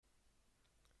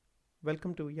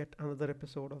Welcome to yet another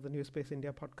episode of the New Space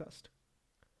India podcast.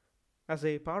 As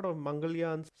a part of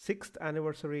Mangalyaaan's 6th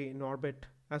anniversary in orbit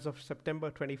as of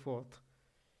September 24th,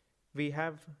 we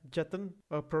have Jatin,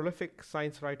 a prolific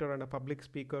science writer and a public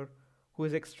speaker who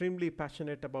is extremely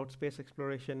passionate about space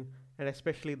exploration and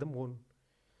especially the moon.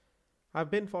 I've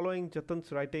been following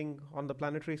Jatin's writing on the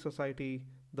Planetary Society,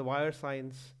 The Wire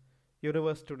Science,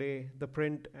 Universe Today, The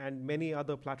Print, and many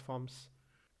other platforms.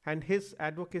 And his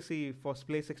advocacy for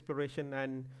space exploration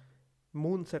and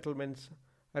moon settlements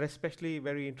are especially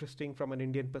very interesting from an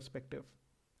Indian perspective.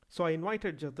 So I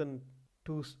invited Jatin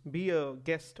to be a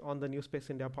guest on the New Space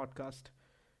India podcast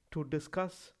to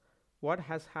discuss what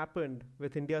has happened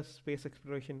with India's space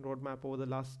exploration roadmap over the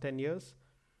last 10 years,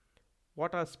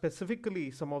 what are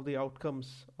specifically some of the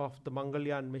outcomes of the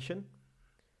Mangalyaan mission,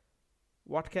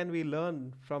 what can we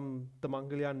learn from the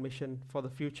Mangalyaan mission for the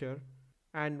future,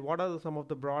 and what are some of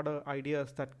the broader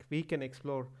ideas that we can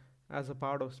explore as a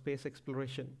part of space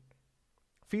exploration.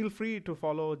 Feel free to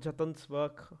follow Jatin's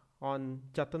work on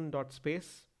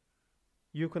jatin.space.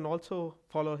 You can also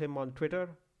follow him on Twitter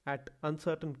at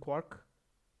UncertainQuark,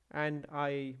 and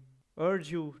I urge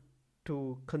you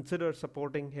to consider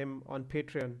supporting him on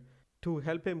Patreon to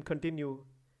help him continue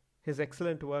his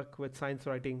excellent work with science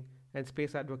writing and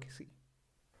space advocacy.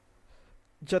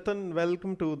 Jatin,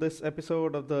 welcome to this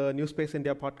episode of the New Space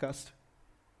India podcast.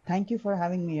 Thank you for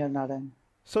having me here, Narayan.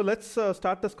 So let's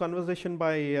start this conversation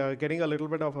by getting a little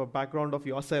bit of a background of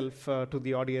yourself to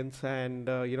the audience. And,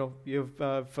 you've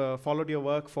followed your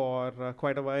work for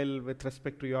quite a while with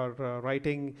respect to your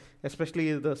writing,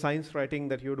 especially the science writing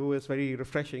that you do is very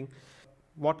refreshing.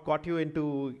 What got you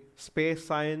into space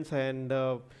science and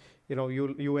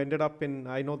you ended up in,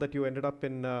 I know that you ended up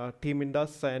in Team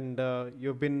Indus and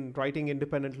you've been writing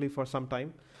independently for some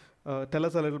time. Tell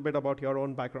us a little bit about your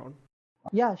own background.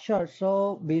 Yeah, sure.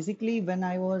 So basically, when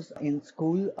I was in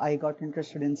school, I got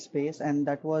interested in space, and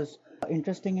that was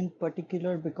interesting in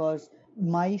particular because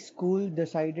my school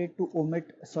decided to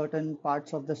omit certain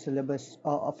parts of the syllabus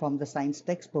from the science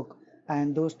textbook,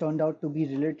 and those turned out to be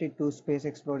related to space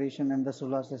exploration and the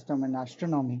solar system and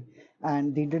astronomy.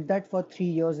 And they did that for 3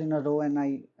 years in a row, and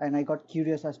I got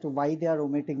curious as to why they are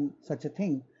omitting such a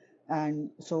thing.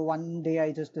 And so one day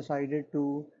I just decided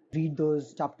to read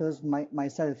those chapters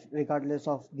myself, regardless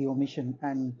of the omission.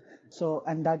 And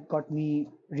that got me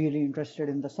really interested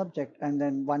in the subject. And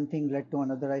then one thing led to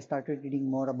another. I started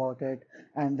reading more about it.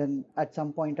 And then at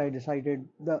some point I decided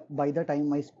by the time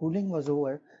my schooling was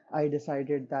over, I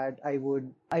decided that I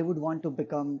would want to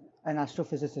become an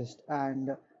astrophysicist.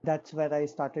 And that's where I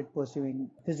started pursuing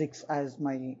physics as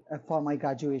my for my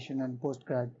graduation and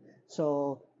postgrad.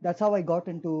 So that's how I got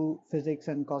into physics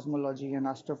and cosmology and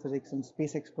astrophysics and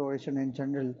space exploration in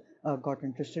general. Got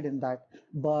interested in that.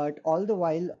 But all the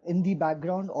while, in the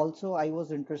background, also I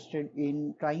was interested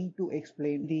in trying to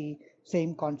explain the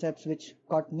same concepts which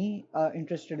got me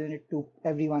interested in it to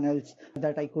everyone else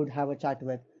that I could have a chat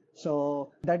with.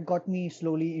 So that got me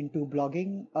slowly into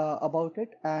blogging about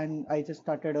it, and I just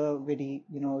started a very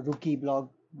rookie blog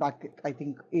back, I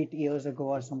think, 8 years ago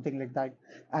or something like that,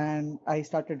 and I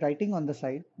started writing on the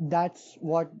side. That's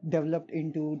what developed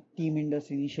into Team Indus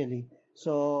initially.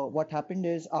 So what happened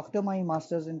is, after my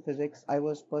master's in physics, I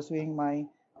was pursuing my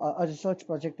a research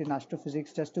project in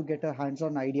astrophysics just to get a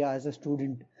hands-on idea as a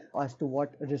student as to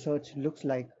what research looks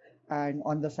like. And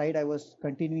on the side, I was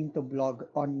continuing to blog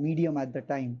on Medium at the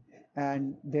time,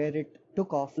 and there it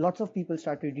took off. Lots of people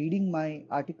started reading my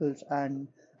articles, and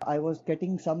I was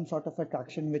getting some sort of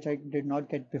attraction which I did not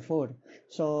get before.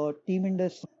 So Team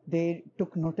Indus, they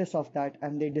took notice of that,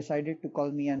 and they decided to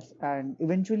call me. And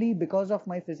eventually, because of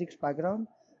my physics background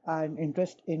and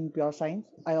interest in pure science,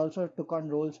 I also took on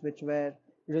roles which were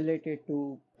related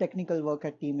to technical work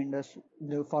at Team Indus.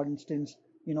 For instance,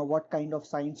 what kind of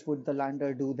science would the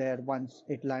lander do there once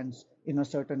it lands in a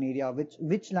certain area,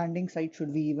 which landing site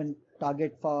should we even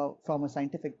target for from a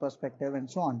scientific perspective, and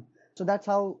so on. So that's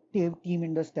how Team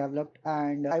Indus developed,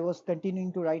 and I was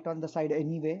continuing to write on the side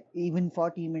anyway, even for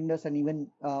Team Indus and even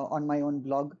on my own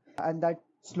blog. And that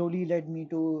slowly led me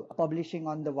to publishing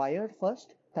on The Wire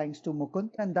first, thanks to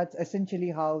Mukund. And that's essentially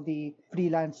how the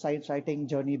freelance science writing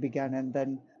journey began. And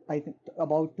then I think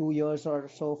about 2 years or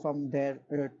so from there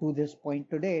to this point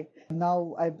today.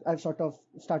 Now I've sort of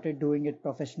started doing it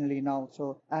professionally now.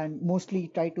 So, and mostly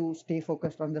try to stay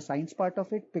focused on the science part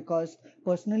of it, because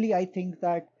personally I think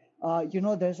that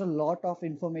there's a lot of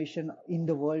information in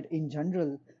the world in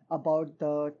general about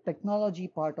the technology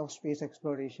part of space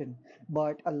exploration,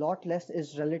 but a lot less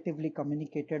is relatively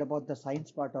communicated about the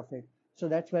science part of it. So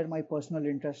that's where my personal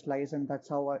interest lies, and that's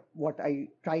what I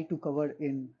try to cover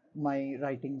in my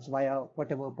writings via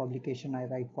whatever publication I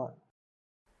write for.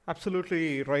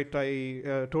 Absolutely right.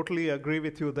 I totally agree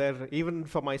with you there. Even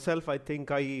for myself, I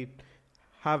think I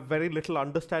have very little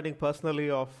understanding personally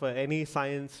of any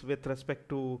science with respect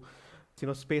to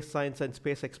space science and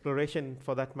space exploration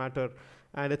for that matter.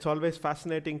 And it's always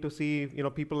fascinating to see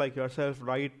people like yourself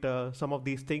write some of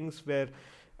these things where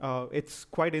it's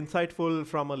quite insightful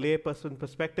from a layperson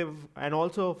perspective, and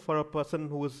also for a person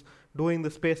who is doing the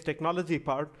space technology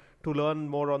part to learn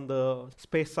more on the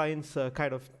space science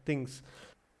kind of things.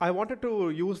 I wanted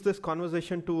to use this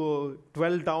conversation to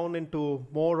dwell down into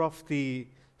more of the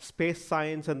space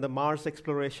science and the Mars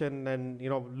exploration and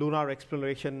lunar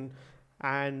exploration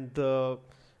and the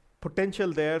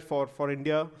potential there for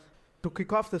India. To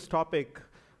kick off this topic,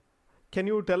 can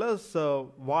you tell us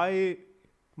why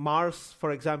Mars,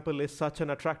 for example, is such an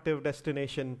attractive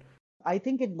destination? I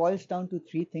think it boils down to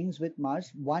three things with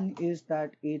Mars. One is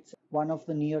that it's one of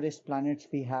the nearest planets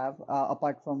we have,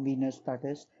 apart from Venus, that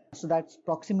is. So that's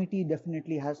proximity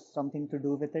definitely has something to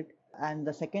do with it. And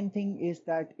the second thing is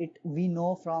that we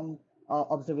know from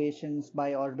observations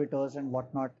by orbiters and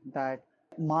whatnot that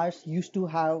Mars used to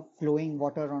have flowing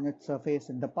water on its surface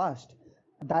in the past.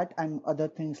 That and other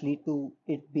things lead to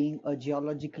it being a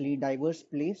geologically diverse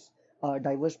place, a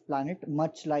diverse planet,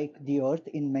 much like the Earth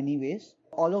in many ways.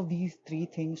 All of these three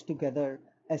things together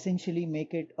essentially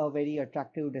make it a very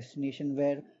attractive destination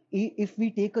where if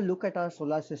we take a look at our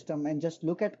solar system and just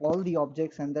look at all the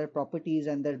objects and their properties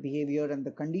and their behavior and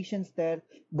the conditions there,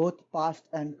 both past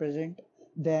and present,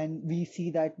 then we see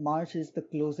that Mars is the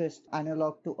closest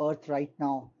analog to Earth right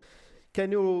now.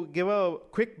 Can you give a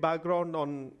quick background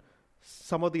on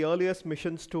some of the earliest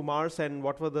missions to Mars and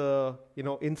what were the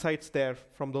insights there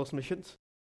from those missions?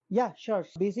 Yeah, sure.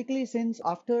 Basically, since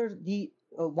after the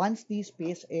once the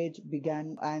space age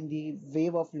began and the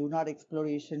wave of lunar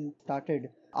exploration started,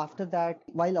 after that,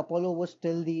 while Apollo was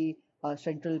still the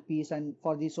central piece, and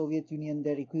for the Soviet Union,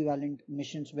 their equivalent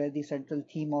missions were the central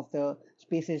theme of the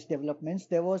space age developments,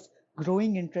 there was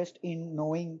growing interest in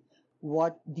knowing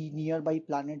what the nearby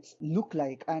planets look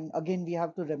like. And again, we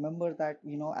have to remember that,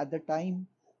 at the time,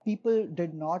 people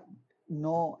did not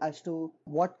know as to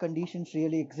what conditions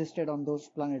really existed on those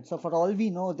planets. So for all we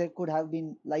know, there could have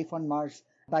been life on Mars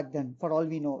back then, for all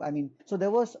we know. I mean, so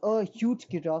there was a huge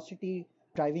curiosity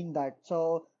driving that.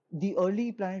 So the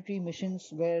early planetary missions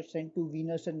were sent to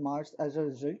Venus and Mars as a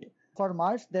result. For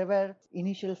Mars, there were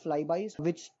initial flybys,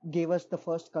 which gave us the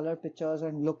first color pictures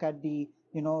and look at the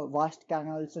vast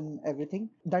canals and everything.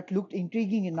 That looked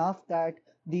intriguing enough that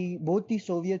both the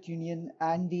Soviet Union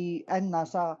and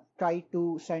NASA tried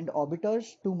to send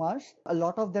orbiters to Mars. A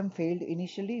lot of them failed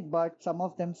initially, but some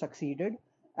of them succeeded.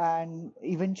 And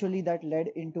eventually that led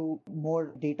into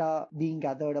more data being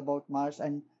gathered about Mars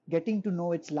and getting to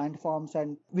know its landforms,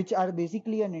 and which are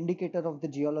basically an indicator of the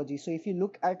geology. So if you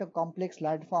look at a complex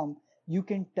landform, you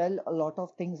can tell a lot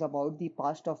of things about the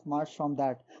past of Mars from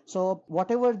that. So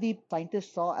whatever the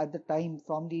scientists saw at the time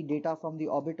from the data from the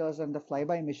orbiters and the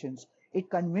flyby missions, it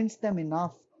convinced them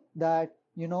enough that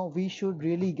we should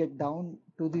really get down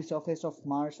to the surface of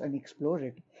Mars and explore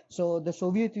it. So the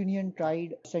Soviet Union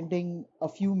tried sending a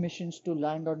few missions to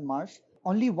land on Mars.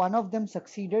 Only one of them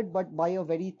succeeded, but by a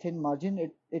very thin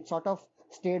margin. It sort of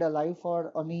stayed alive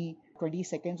for only 20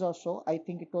 seconds or so. I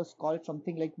think it was called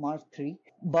something like Mars 3.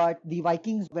 But the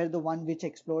Vikings were the one which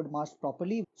explored Mars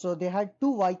properly. So they had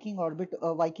two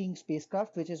Viking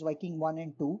spacecraft, which is Viking 1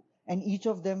 and 2, and each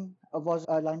of them was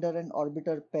a lander and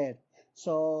orbiter pair.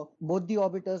 So both the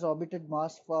orbiters orbited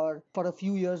Mars for a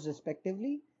few years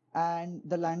respectively, and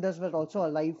the landers were also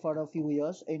alive for a few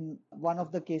years. In one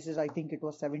of the cases, I think it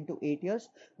was 7 to 8 years.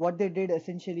 What they did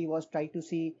essentially was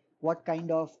the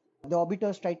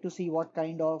orbiters tried to see what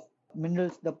kind of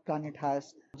minerals the planet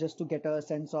has, just to get a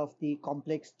sense of the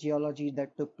complex geology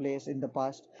that took place in the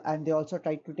past. And they also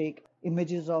tried to take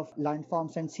images of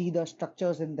landforms and see the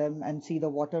structures in them and see the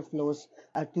water flows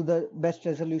to the best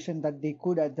resolution that they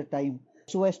could at the time,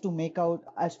 so as to make out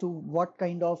as to what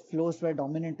kind of flows were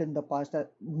dominant in the past,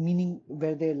 meaning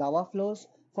were they lava flows,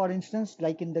 for instance,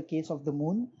 like in the case of the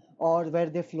moon, or were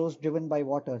they flows driven by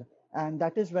water. And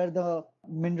that is where the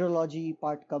mineralogy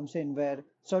part comes in, where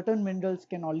certain minerals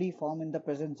can only form in the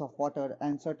presence of water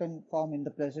and certain form in the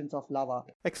presence of lava.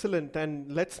 Excellent. And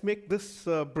let's make this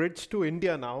bridge to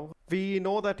India now. We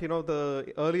know that,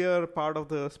 the earlier part of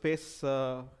the space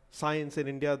science in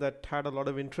India that had a lot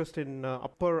of interest in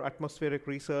upper atmospheric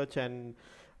research and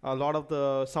a lot of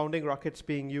the sounding rockets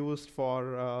being used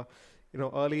for,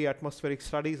 early atmospheric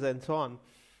studies and so on.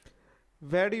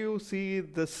 Where do you see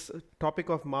this topic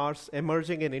of Mars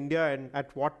emerging in India, and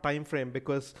at what time frame?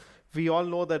 Because We all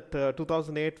know that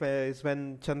 2008 is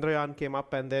when Chandrayaan came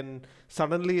up, and then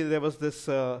suddenly there was this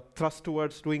thrust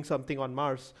towards doing something on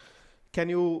Mars. Can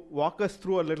you walk us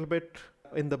through a little bit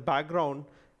in the background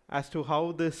as to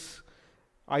how this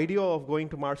idea of going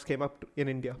to Mars came up in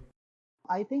India?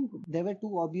 I think there were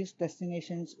two obvious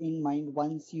destinations in mind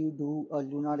once you do a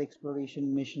lunar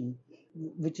exploration mission,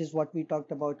 which is what we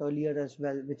talked about earlier as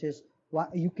well, which is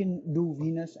you can do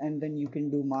Venus and then you can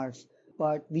do Mars.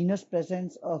 But Venus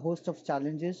presents a host of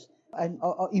challenges, and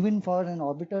even for an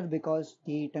orbiter, because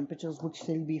the temperatures would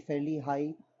still be fairly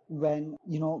high when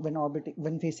when orbiting,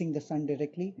 when facing the sun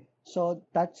directly. So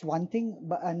that's one thing.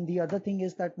 But and the other thing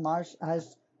is that Mars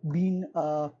has been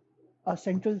a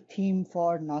central theme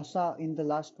for NASA in the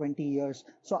last 20 years.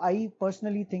 So I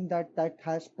personally think that that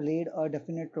has played a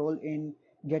definite role in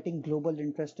getting global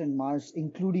interest in Mars,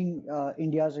 including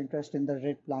India's interest in the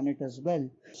red planet as well.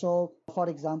 So, for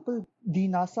example, the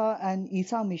NASA and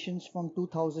ESA missions from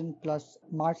 2000 plus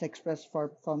Mars Express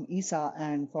from ESA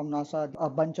and from NASA, a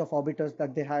bunch of orbiters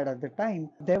that they had at the time,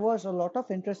 there was a lot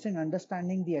of interest in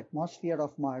understanding the atmosphere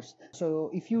of Mars. So,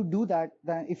 if you do that,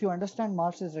 then if you understand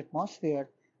Mars's atmosphere,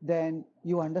 then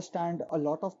you understand a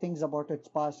lot of things about its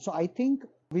past. So I think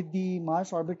with the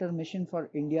Mars Orbiter mission for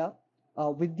India,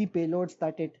 with the payloads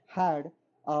that it had,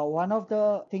 one of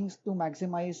the things to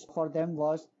maximize for them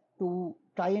was to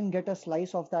try and get a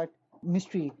slice of that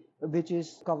mystery which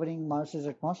is covering Mars's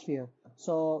atmosphere.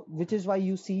 So, which is why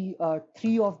you see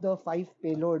three of the five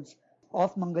payloads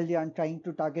of Mangalyaan trying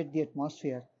to target the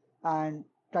atmosphere and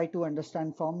try to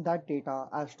understand from that data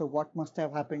as to what must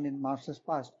have happened in Mars's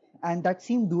past. And that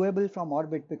seemed doable from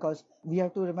orbit, because we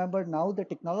have to remember now the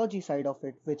technology side of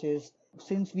it, which is,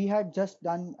 since we had just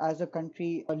done as a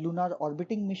country a lunar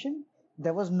orbiting mission,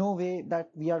 there was no way that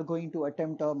we are going to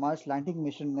attempt a Mars landing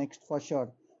mission next for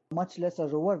sure, much less a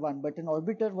rover one. But an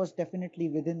orbiter was definitely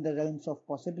within the realms of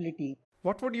possibility.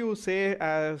 What would you say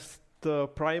as the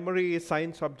primary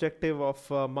science objective of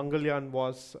Mangalyaan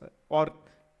was, or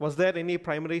was there any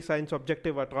primary science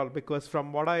objective at all? Because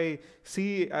from what I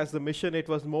see as the mission, it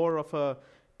was more of a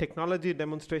technology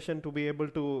demonstration to be able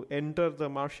to enter the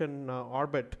Martian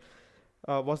orbit.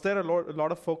 Was there a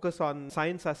lot of focus on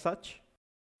science as such?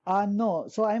 No,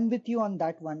 so I'm with you on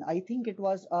that one. I think it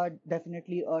was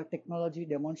definitely a technology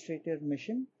demonstrator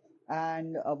mission,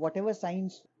 and whatever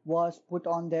science was put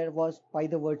on there was by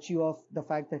the virtue of the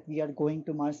fact that we are going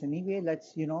to Mars anyway.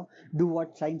 Let's, do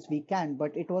what science we can.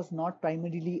 But it was not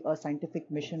primarily a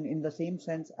scientific mission in the same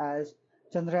sense as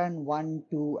Chandrayaan 1,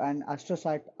 2, and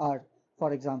Astrosat are,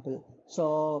 for example.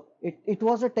 So it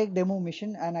was a tech demo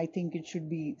mission, and I think it should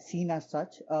be seen as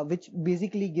such, which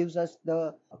basically gives us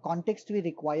the context we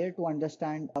require to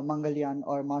understand Mangalyaan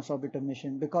or Mars Orbiter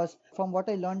mission. Because from what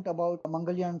I learned about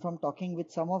Mangalyaan from talking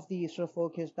with some of the ISRO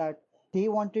folk is that they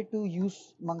wanted to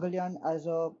use Mangalyaan as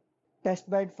a test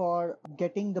bed for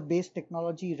getting the base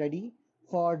technology ready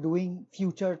for doing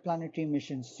future planetary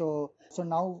missions. So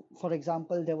now, for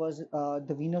example, there was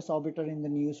the Venus orbiter in the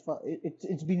news for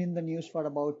it's been in the news for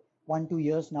about 1-2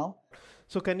 years now.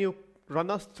 So can you run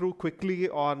us through quickly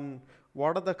on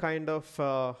what are the kind of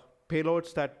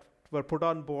payloads that were put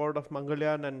on board of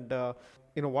Mangalyaan,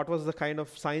 and what was the kind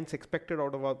of science expected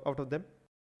out of them?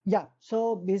 Yeah,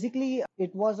 so basically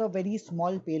it was a very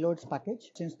small payloads package.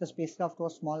 Since the spacecraft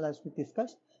was small, as we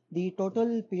discussed, the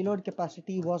total payload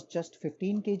capacity was just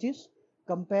 15 kgs.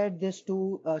 Compare this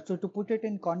to, so to put it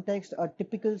in context, a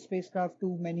typical spacecraft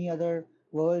to many other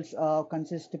worlds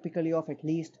consists typically of at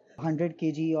least 100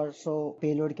 kg or so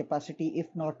payload capacity, if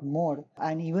not more.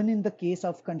 And even in the case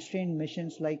of constrained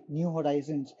missions like New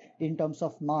Horizons, in terms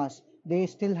of mass, they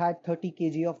still had 30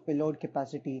 kg of payload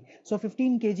capacity. So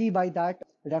 15 kg by that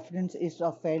reference is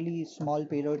a fairly small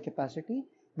payload capacity.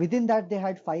 Within that, they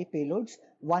had 5 payloads.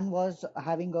 One was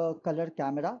having a color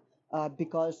camera,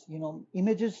 because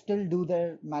images still do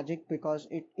their magic, because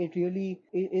it really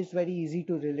is very easy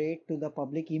to relate to the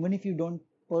public, even if you don't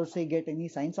per se get any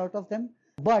science out of them.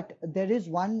 But there is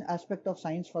one aspect of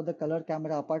science for the color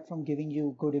camera, apart from giving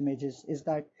you good images, is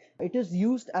that it is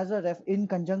used as a in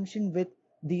conjunction with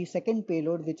the second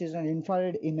payload, which is an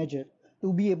infrared imager,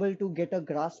 to be able to get a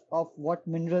grasp of what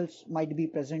minerals might be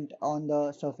present on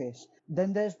the surface.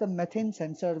 Then there's the methane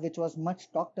sensor, which was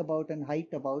much talked about and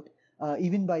hyped about,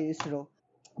 even by ISRO.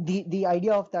 The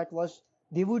idea of that was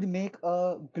they would make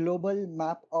a global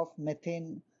map of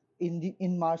methane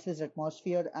in Mars's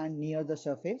atmosphere and near the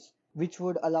surface, which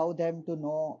would allow them to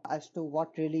know as to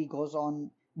what really goes on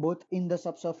both in the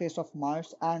subsurface of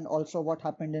Mars and also what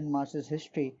happened in Mars's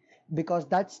history, because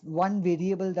that's one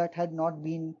variable that had not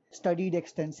been studied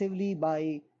extensively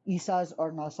by ESA's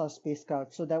or NASA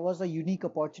spacecraft. So there was a unique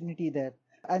opportunity there.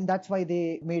 And that's why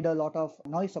they made a lot of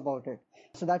noise about it.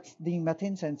 So that's the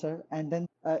methane sensor. And then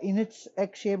in its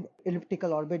X-shaped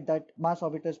elliptical orbit that Mars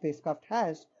Orbiter spacecraft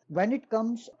has, when it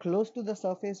comes close to the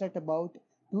surface at about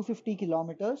 250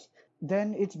 kilometers,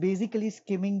 then it's basically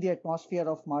skimming the atmosphere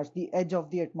of Mars, the edge of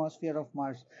the atmosphere of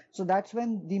Mars. So that's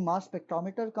when the mass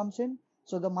spectrometer comes in.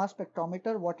 So the mass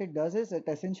spectrometer, what it does is it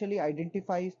essentially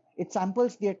identifies, it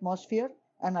samples the atmosphere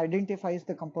and identifies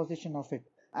the composition of it.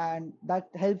 And that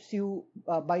helps you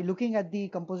by looking at the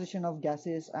composition of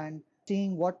gases and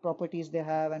seeing what properties they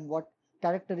have and what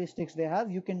characteristics they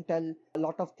have. You can tell a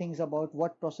lot of things about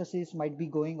what processes might be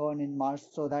going on in Mars,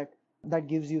 so that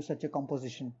gives you such a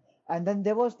composition. And then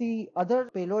there was the other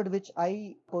payload which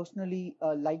I personally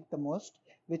like the most,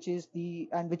 which is the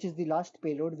last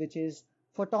payload, which is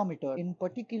photometer. In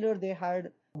particular, they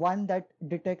had one that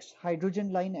detects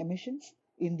hydrogen line emissions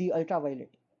in the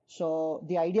ultraviolet. So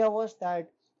the idea was that,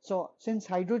 so since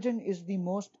hydrogen is the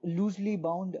most loosely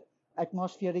bound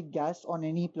atmospheric gas on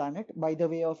any planet, by the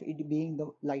way of it being the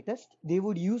lightest, they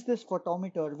would use this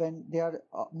photometer when they are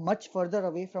much further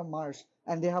away from Mars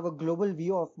and they have a global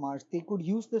view of Mars. They could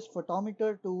use this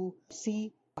photometer to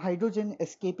see hydrogen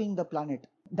escaping the planet.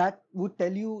 That would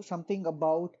tell you something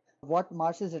about what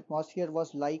Mars's atmosphere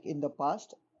was like in the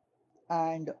past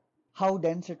and how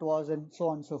dense it was, and so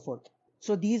on and so forth.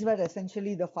 So these were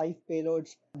essentially the 5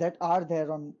 payloads that are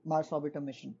there on Mars Orbiter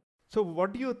mission. So,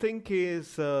 what do you think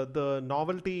is the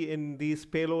novelty in these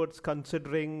payloads,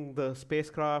 considering the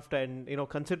spacecraft and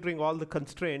considering all the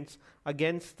constraints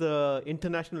against the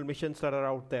international missions that are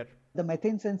out there? The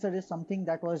methane sensor is something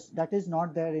that is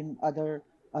not there in other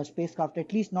spacecraft,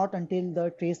 at least not until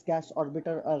the Trace Gas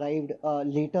Orbiter arrived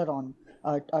later on,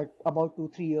 about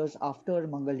 2-3 years after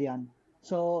Mangalyaan.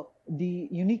 So the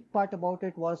unique part about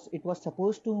it was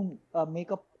supposed to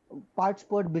make a parts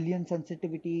per billion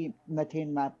sensitivity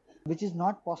methane map, which is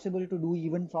not possible to do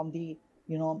even from the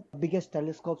biggest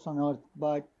telescopes on Earth.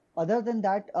 But other than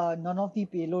that, none of the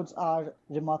payloads are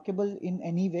remarkable in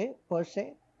any way per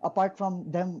se, apart from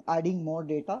them adding more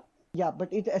data. Yeah,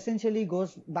 but it essentially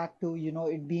goes back to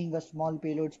it being a small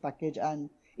payloads package and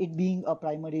it being a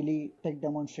primarily tech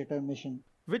demonstrator mission.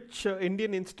 Which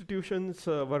Indian institutions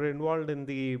were involved in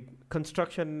the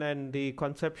construction and the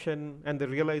conception and the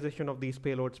realization of these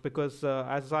payloads? Because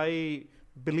as I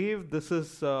believe, this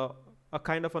is a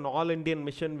kind of an all-Indian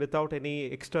mission without any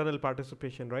external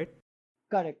participation, right?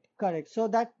 Correct. So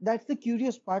that's the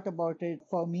curious part about it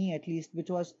for me, at least, which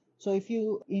was, so if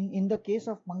you in the case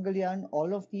of Mangalyaan,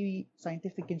 all of the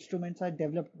scientific instruments are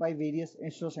developed by various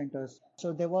ISRO centers.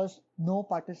 So there was no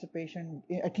participation,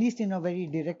 at least in a very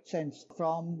direct sense,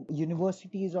 from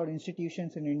universities or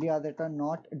institutions in India that are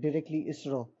not directly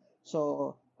ISRO.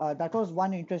 So that was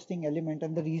one interesting element.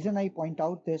 And the reason I point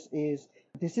out this is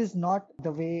not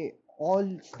the way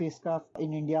all spacecraft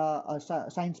in India,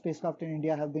 science spacecraft in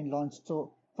India have been launched.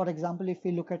 So, for example, if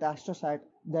we look at AstroSat,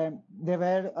 there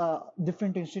were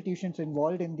different institutions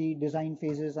involved in the design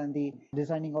phases and the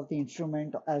designing of the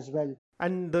instrument as well.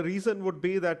 And the reason would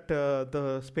be that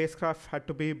the spacecraft had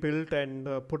to be built and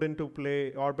put into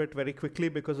orbit very quickly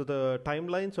because of the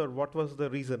timelines, or what was the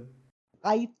reason?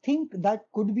 I think that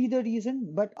could be the reason,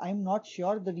 but I'm not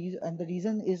sure the reason. And the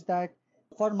reason is that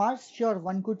for Mars, sure,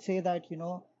 one could say that,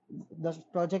 the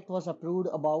project was approved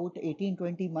about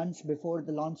 18-20 months before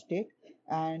the launch date.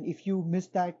 And if you miss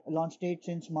that launch date,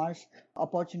 since Mars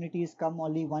opportunities come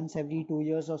only once every 2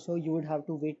 years or so, you would have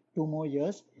to wait 2 more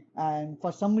years. And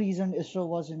for some reason, ISRO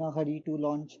was in a hurry to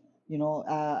launch,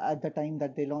 at the time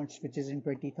that they launched, which is in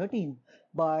 2013.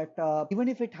 But even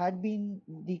if it had been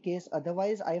the case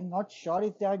otherwise, I am not sure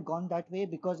if they had gone that way,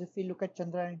 because if we look at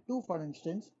Chandrayaan-2, for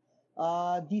instance,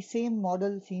 the same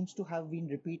model seems to have been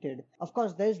repeated. Of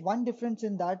course, there is one difference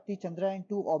in that the Chandrayaan-2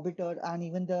 orbiter and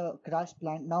even the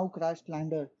now crashed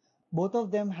lander, both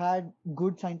of them had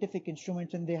good scientific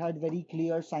instruments and they had very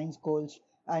clear science goals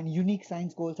and unique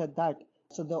science goals at that.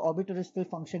 So the orbiter is still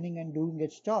functioning and doing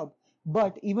its job.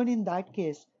 But even in that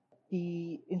case,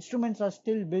 the instruments are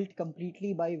still built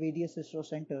completely by various ISRO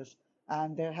centers,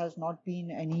 and there has not been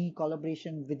any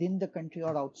collaboration within the country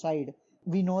or outside.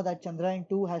 We know that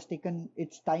Chandrayaan-2 has taken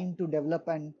its time to develop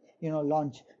and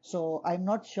launch. So I'm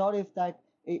not sure if that,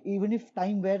 even if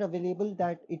time were available,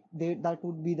 that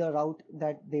would be the route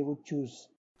that they would choose.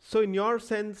 So in your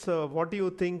sense, what do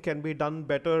you think can be done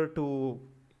better to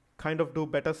kind of do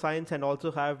better science and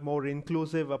also have more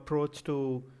inclusive approach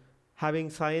to having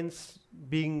science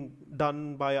being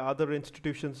done by other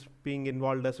institutions being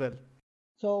involved as well?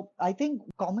 So I think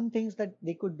common things that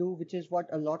they could do, which is what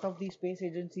a lot of the space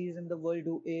agencies in the world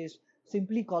do, is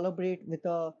simply collaborate with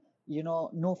a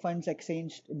no funds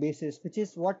exchanged basis, which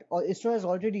is what ISRO has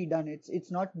already done.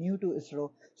 It's not new to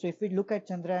ISRO. So if we look at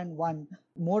Chandrayaan 1,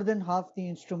 more than half the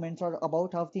instruments, or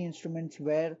about half the instruments,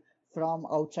 were from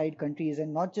outside countries,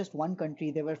 and not just one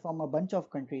country, they were from a bunch of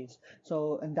countries.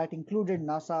 So, and that included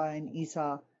NASA and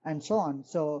ESA and so on.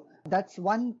 So that's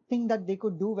one thing that they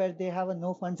could do, where they have a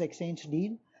no funds exchange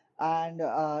deal, and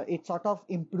it sort of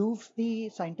improves the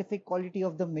scientific quality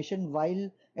of the mission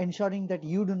while ensuring that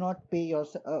you do not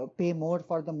pay more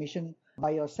for the mission by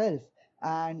yourself.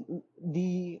 And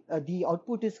the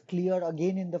output is clear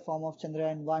again in the form of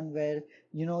Chandrayaan 1, where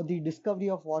the discovery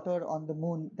of water on the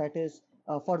moon, that is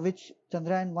for which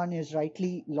Chandrayaan 1 is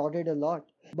rightly lauded a lot.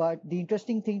 But the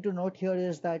interesting thing to note here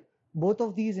is that both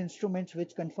of these instruments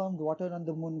which confirmed water on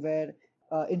the moon were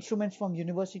instruments from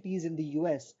universities in the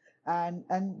US, and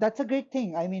that's a great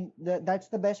thing. I mean, that's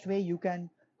the best way you can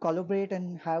collaborate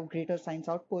and have greater science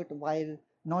output while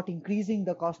not increasing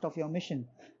the cost of your mission.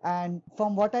 And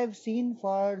from what I've seen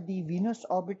for the Venus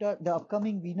orbiter, the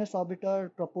upcoming Venus orbiter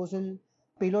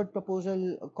payload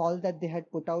proposal call that they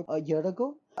had put out a year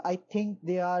ago, I think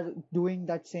they are doing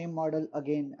that same model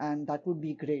again, and that would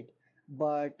be great.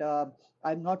 But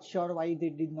I'm not sure why they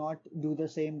did not do the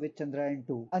same with Chandrayaan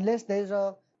 2, unless there's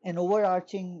an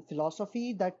overarching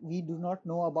philosophy that we do not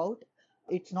know about.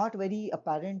 It's not very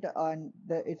apparent, and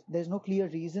there's no clear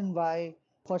reason why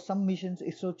for some missions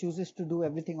ISRO chooses to do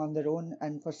everything on their own,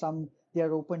 and for some they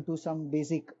are open to some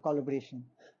basic collaboration.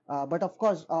 But of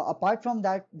course, apart from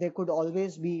that, there could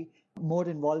always be more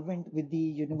involvement with the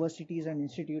universities and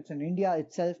institutes in India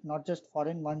itself, not just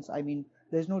foreign ones. I mean,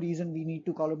 there's no reason we need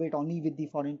to collaborate only with the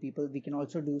foreign people. We can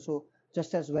also do so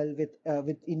just as well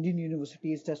with Indian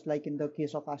universities, just like in the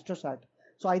case of Astrosat.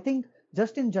 So I think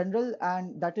just in general,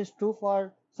 and that is true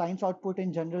for science output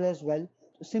in general as well,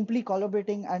 simply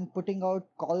collaborating and putting out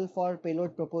call for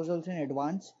payload proposals in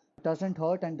advance doesn't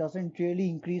hurt and doesn't really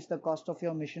increase the cost of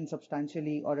your mission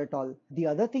substantially or at all. The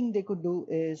other thing they could do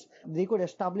is they could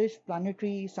establish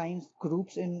planetary science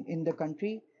groups in the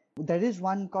country. There is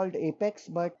one called APEX,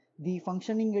 but the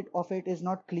functioning of it is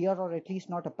not clear, or at least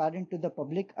not apparent to the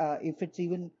public, if it's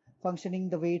even functioning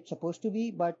the way it's supposed to be.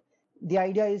 But the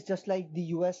idea is just like the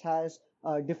US has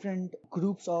different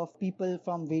groups of people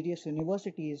from various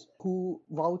universities who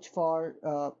vouch for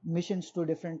missions to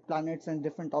different planets and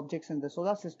different objects in the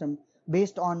solar system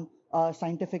based on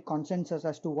scientific consensus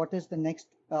as to what is the next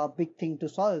big thing to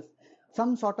solve.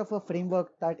 Some sort of a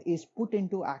framework that is put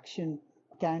into action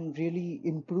can really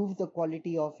improve the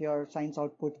quality of your science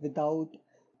output without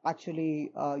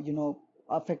actually,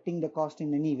 affecting the cost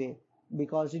in any way.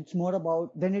 Because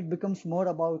then it becomes more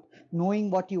about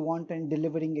knowing what you want and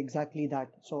delivering exactly that.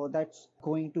 So that's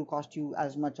going to cost you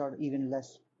as much or even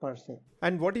less per se.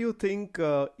 And what do you think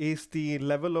is the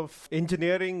level of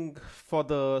engineering for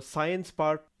the science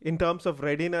part in terms of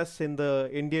readiness in the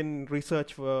Indian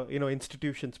research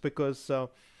institutions? Because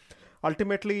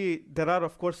ultimately, there are,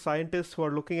 of course, scientists who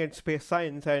are looking at space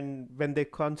science, and when they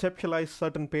conceptualize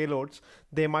certain payloads,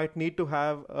 they might need to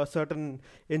have a certain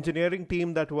engineering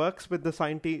team that works with the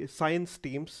science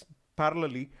teams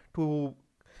parallelly to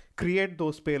create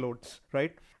those payloads,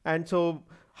 right? And so,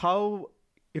 how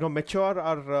mature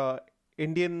are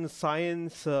Indian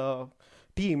science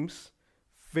teams,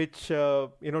 which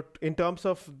in terms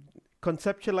of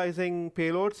conceptualizing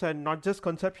payloads, and not just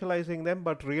conceptualizing them,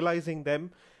 but realizing them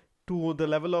to the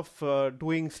level of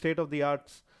doing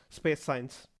state-of-the-art space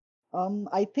science?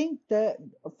 I think that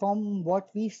from what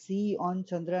we see on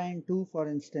Chandrayaan 2, for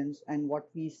instance, and what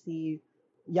we see,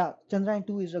 Chandrayaan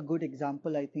 2 is a good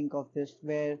example, I think, of this,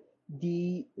 where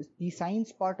the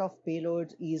science part of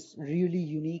payloads is really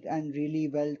unique and really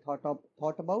well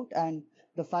thought about, and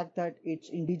the fact that it's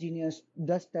indigenous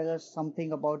does tell us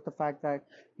something about the fact that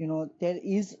there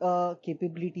is a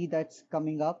capability that's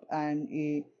coming up, and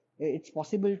it's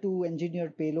possible to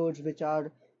engineer payloads which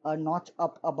are a notch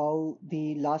up above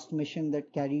the last mission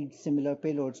that carried similar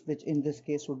payloads, which in this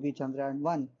case would be Chandrayaan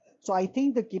 1. So I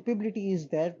think the capability is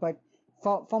there, but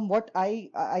from what I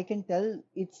can tell,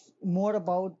 it's more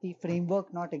about the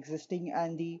framework not existing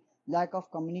and the lack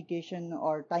of communication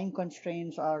or time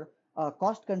constraints or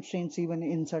cost constraints, even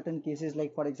in certain cases,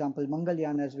 like for example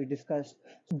Mangalyaan, as we discussed,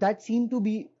 that seem to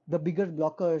be the bigger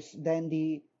blockers than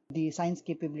the science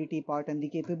capability part and the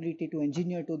capability to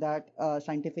engineer to that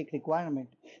scientific requirement.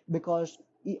 Because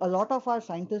a lot of our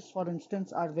scientists, for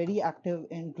instance, are very active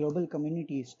in global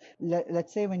communities.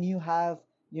 Let's say when you have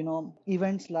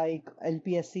events like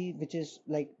LPSC, which is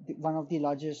like one of the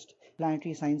largest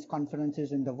planetary science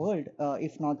conferences in the world,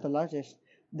 if not the largest,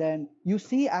 then you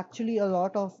see actually a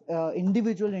lot of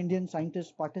individual Indian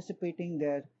scientists participating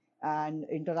there, and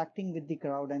interacting with the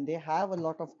crowd, and they have a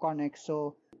lot of connects,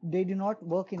 so they do not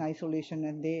work in isolation,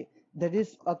 and there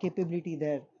is a capability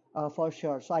there for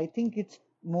sure. So I think it's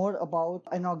more about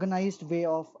an organized way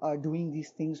of doing these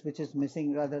things which is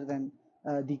missing rather than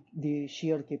the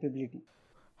sheer capability.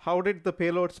 How did the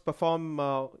payloads perform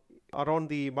around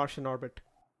the Martian orbit?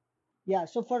 Yeah,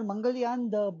 so for Mangalyaan,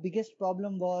 the biggest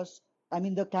problem was, I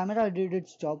mean, the camera did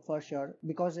its job for sure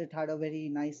because it had a very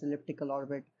nice elliptical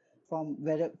orbit. From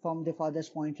the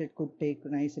farthest point, it could take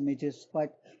nice images.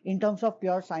 But in terms of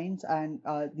pure science and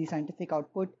the scientific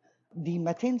output, the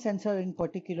methane sensor in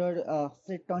particular,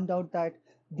 it turned out that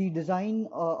the design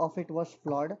of it was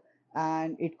flawed,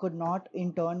 and it could not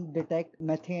in turn detect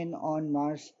methane on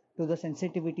Mars to the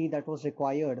sensitivity that was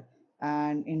required.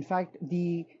 And in fact,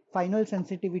 the final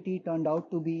sensitivity turned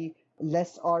out to be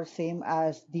less or same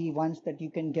as the ones that you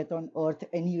can get on Earth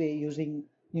anyway using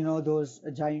those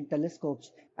giant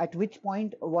telescopes. At which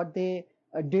point, what they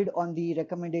did on the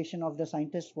recommendation of the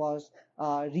scientists was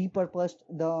repurposed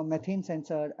the methane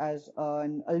sensor as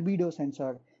an albedo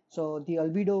sensor. So the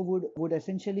albedo would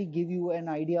essentially give you an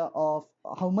idea of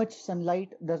how much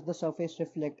sunlight does the surface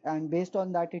reflect, and based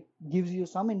on that, it gives you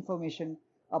some information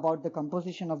about the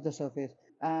composition of the surface.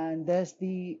 And there's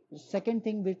the second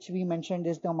thing which we mentioned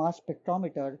is the mass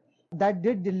spectrometer that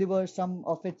did deliver some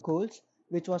of its goals,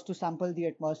 which was to sample the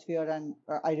atmosphere and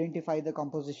identify the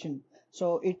composition.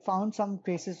 So it found some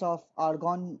traces of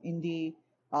argon in the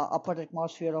upper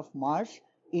atmosphere of Mars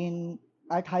in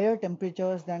at higher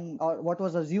temperatures than or what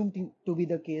was assumed to be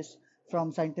the case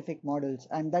from scientific models,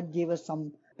 and that gave us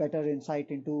some better insight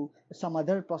into some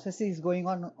other processes going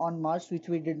on Mars which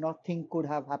we did not think could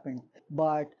have happened.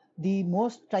 But the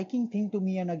most striking thing to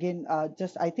me, and again,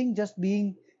 just I think just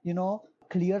being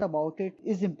clear about it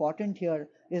is important here,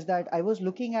 is that I was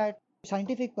looking at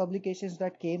scientific publications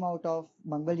that came out of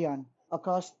Mangalyaan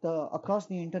across the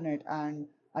internet, and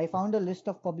I found a list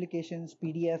of publications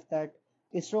PDF that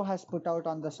ISRO has put out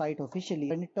on the site officially.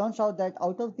 And it turns out that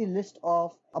out of the list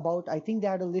of about, I think they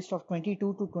had a list of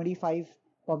 22 to 25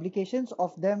 publications,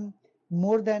 of them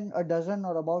more than a dozen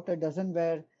or about a dozen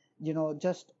were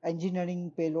just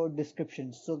engineering payload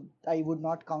descriptions. So I would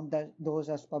not count those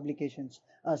as publications,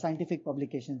 scientific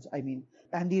publications, I mean.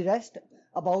 And the rest,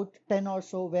 about 10 or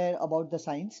so, were about the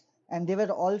science, and they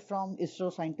were all from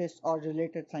ISRO scientists or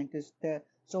related scientists there.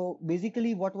 So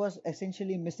basically what was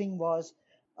essentially missing was,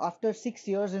 after 6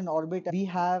 years in orbit, we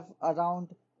have around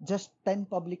just 10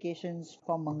 publications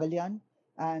from Mangalyaan,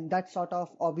 and that's sort of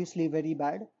obviously very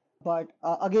bad. But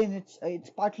again, it's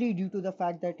partly due to the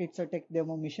fact that it's a tech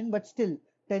demo mission, but still,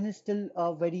 10 is still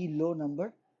a very low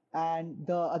number. And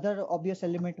the other obvious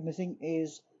element missing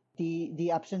is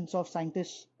the absence of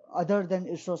scientists other than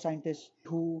ISRO scientists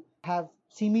who have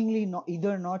seemingly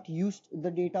either not used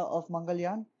the data of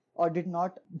Mangalyaan or did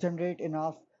not generate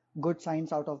enough good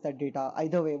science out of that data.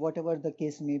 Either way, whatever the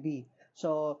case may be.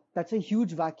 So that's a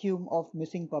huge vacuum of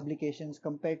missing publications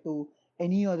compared to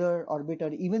any other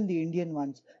orbiter, even the Indian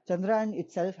ones. Chandrayaan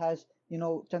itself has,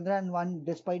 Chandrayaan 1,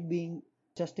 despite being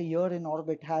just a year in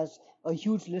orbit, has a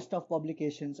huge list of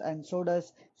publications, and so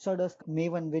does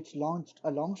Maven, which launched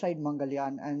alongside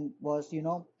Mangalyaan and was,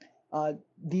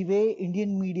 the way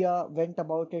Indian media went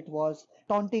about it was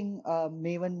taunting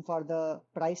Maven for the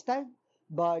price tag.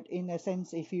 But in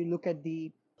essence, if you look at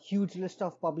the huge list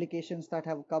of publications that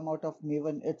have come out of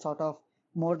Maven, it sort of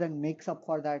more than makes up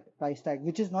for that price tag,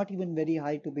 which is not even very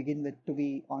high to begin with, to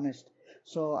be honest.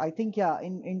 So I think, yeah,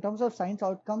 in terms of science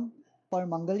outcome for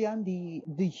Mangalyaan,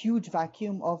 the huge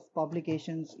vacuum of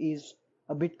publications is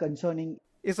a bit concerning.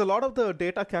 Is a lot of the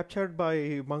data captured by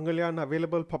Mangalyaan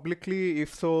available publicly?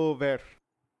 If so, where?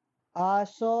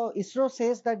 So ISRO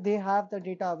says that they have the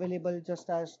data available just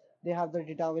as they have the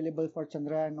data available for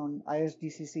Chandrayaan on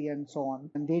ISDCC and so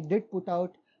on. And they did put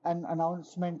out an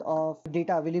announcement of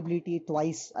data availability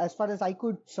twice. As far as I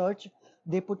could search,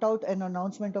 they put out an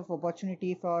announcement of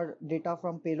opportunity for data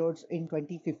from payloads in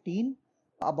 2015,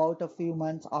 about a few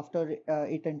months after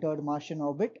it entered Martian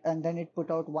orbit, and then it put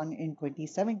out one in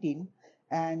 2017.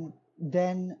 And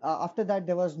then after that,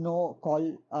 there was no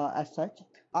call as such.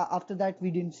 After that,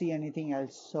 we didn't see anything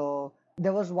else. So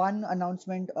there was one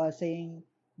announcement saying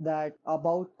that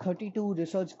about 32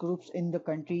 research groups in the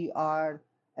country are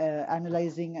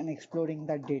analyzing and exploring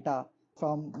that data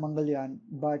from Mangalyaan.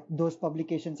 But those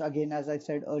publications, again, as I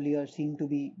said earlier, seem to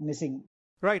be missing.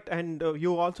 Right, and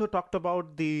you also talked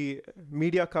about the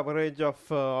media coverage of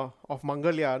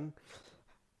Mangalyaan,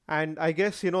 and I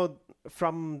guess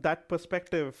from that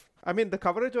perspective, I mean, the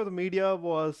coverage of the media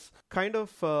was kind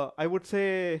of, I would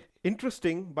say,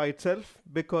 interesting by itself,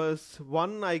 because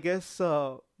one, I guess,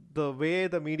 the way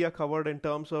the media covered in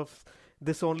terms of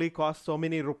this only costs so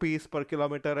many rupees per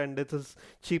kilometer and it is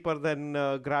cheaper than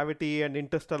Gravity and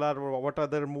Interstellar or what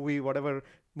other whatever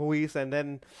movies, and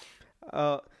then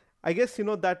uh, I guess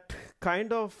that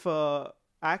kind of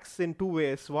acts in two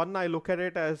ways. One, I look at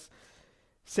it as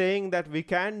saying that we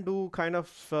can do kind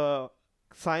of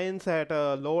science at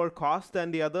a lower cost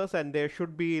than the others, and there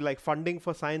should be like funding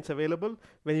for science available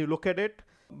when you look at it,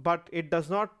 but it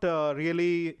does not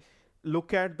really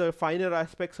look at the finer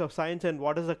aspects of science and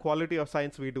what is the quality of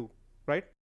science we do, right?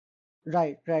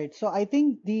 Right, right. So I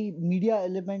think the media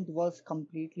element was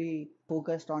completely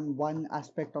focused on one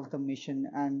aspect of the mission,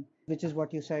 and which is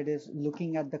what you said is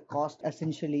looking at the cost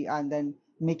essentially, and then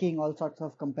making all sorts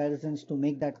of comparisons to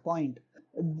make that point.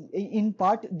 In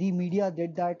part, the media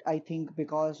did that, I think,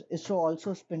 because ISRO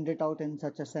also spinned it out in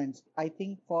such a sense. I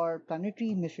think for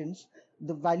planetary missions,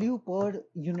 the value per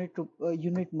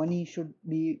unit money should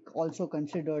be also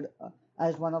considered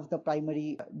as one of the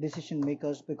primary decision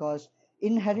makers, because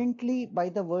inherently, by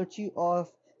the virtue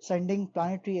of sending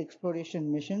planetary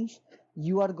exploration missions,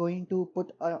 you are going to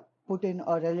put in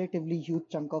a relatively huge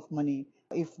chunk of money.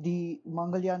 If the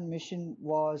Mangalyaan mission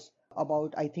was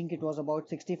about, I think it was about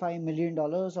 $65 million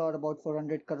or about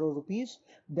 400 crore rupees,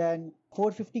 then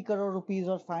 450 crore rupees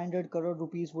or 500 crore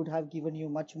rupees would have given you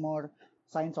much more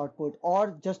science output,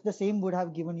 or just the same would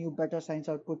have given you better science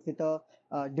output with a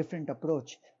different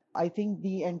approach. I think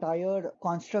the entire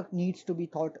construct needs to be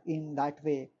thought in that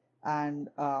way. And,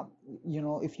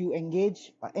 if you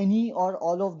engage any or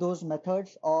all of those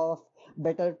methods of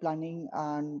better planning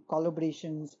and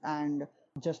collaborations and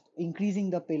just increasing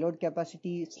the payload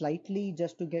capacity slightly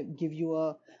just to give you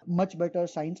a much better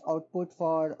science output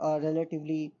for a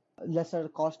relatively lesser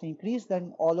cost increase,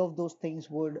 then all of those things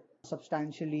would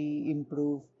substantially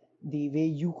improve the way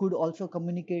you could also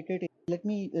communicate it. Let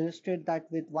me illustrate that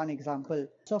with one example.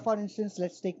 So, for instance,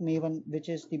 let's take Maven, which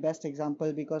is the best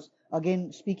example because,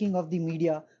 again, speaking of the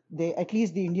media, at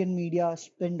least the Indian media,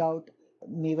 spinned out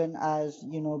Maven as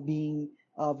being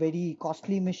a very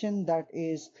costly mission that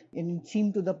is, and it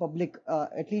seemed to the public,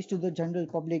 at least to the general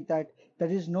public, that there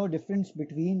is no difference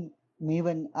between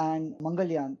Maven and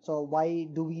Mangalyaan. So, why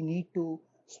do we need to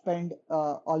spend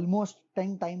almost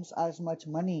 10 times as much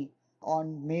money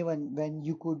on Maven when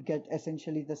you could get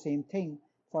essentially the same thing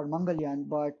for Mangalyaan?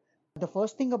 But the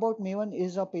first thing about Maven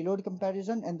is a payload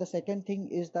comparison, and the second thing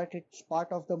is that it's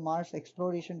part of the Mars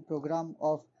exploration program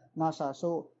of NASA.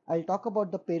 So I'll talk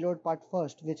about the payload part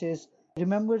first, which is,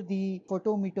 remember the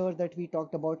photometer that we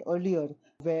talked about earlier,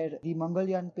 where the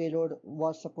Mangalyaan payload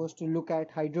was supposed to look at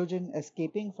hydrogen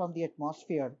escaping from the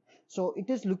atmosphere. So it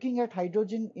is looking at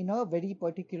hydrogen in a very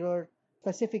particular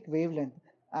specific wavelength,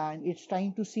 and it's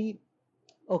trying to see,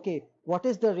 okay, what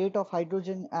is the rate of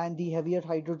hydrogen and the heavier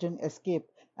hydrogen escape?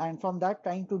 And from that,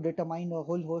 trying to determine a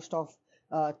whole host of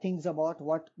things about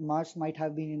what Mars might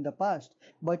have been in the past.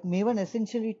 But Maven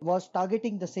essentially was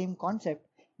targeting the same concept,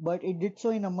 but it did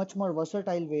so in a much more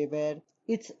versatile way, where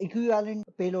its equivalent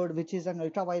payload, which is an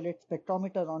ultraviolet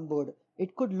spectrometer on board,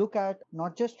 it could look at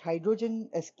not just hydrogen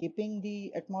escaping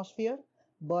the atmosphere,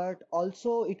 but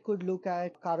also it could look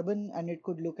at carbon and it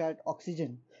could look at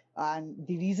oxygen. And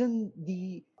the reason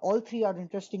the all three are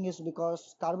interesting is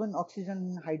because carbon,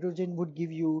 oxygen, hydrogen would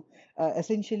give you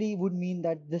essentially would mean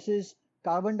that this is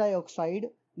carbon dioxide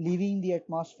leaving the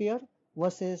atmosphere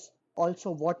versus also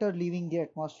water leaving the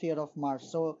atmosphere of Mars.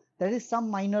 So there is some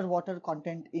minor water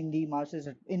content in Mars's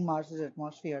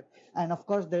atmosphere, and of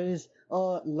course there is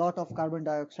a lot of carbon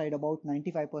dioxide. About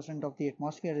 95% of the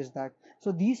atmosphere is that.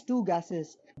 So these two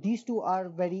gases, these two are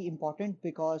very important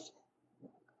because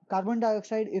carbon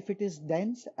dioxide, if it is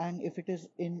dense and if it is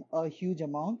in a huge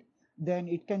amount, then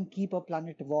it can keep a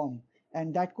planet warm.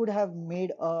 And that could have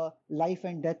made a life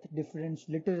and death difference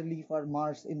literally for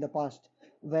Mars in the past.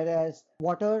 Whereas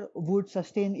water would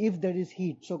sustain if there is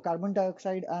heat. So carbon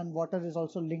dioxide and water is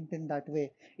also linked in that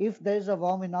way. If there is a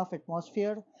warm enough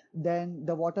atmosphere, then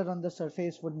the water on the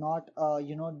surface would not,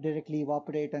 directly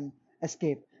evaporate and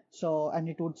escape. So, and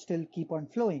it would still keep on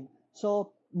flowing.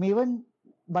 So Maven,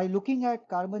 by looking at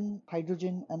carbon,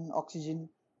 hydrogen, and oxygen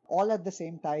all at the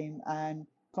same time, and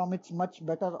from its much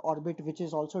better orbit, which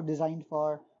is also designed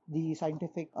for the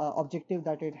scientific objective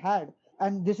that it had.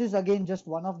 And this is again just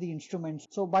one of the instruments.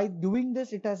 So by doing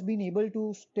this, it has been able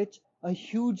to stitch a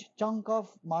huge chunk of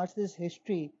Mars's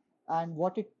history and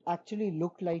what it actually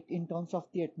looked like in terms of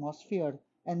the atmosphere,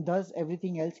 and thus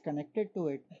everything else connected to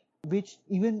it, which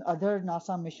even other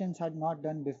NASA missions had not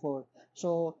done before.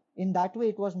 So in that way,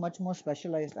 it was much more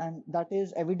specialized, and that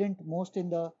is evident most in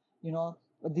the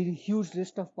the huge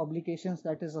list of publications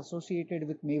that is associated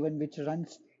with Maven, which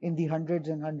runs in the hundreds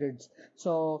and hundreds.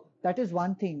 So that is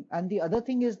one thing. And the other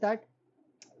thing is that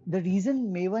the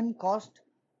reason Maven cost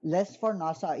less for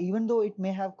NASA, even though it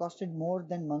may have costed more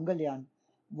than Mangalyaan,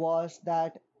 was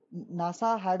that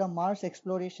NASA had a Mars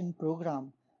exploration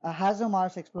program, has a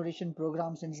Mars exploration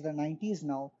program since the 90s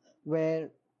now, where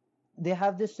they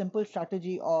have this simple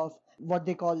strategy of what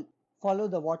they call follow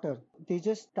the water. They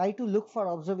just try to look for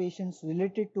observations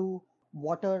related to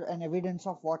water and evidence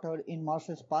of water in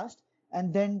Mars's past,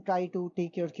 and then try to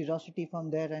take your curiosity from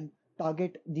there and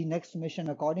target the next mission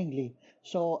accordingly.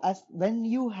 So as when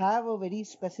you have a very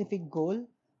specific goal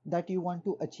that you want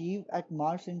to achieve at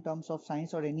Mars in terms of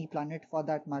science, or any planet for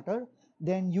that matter,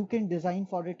 then you can design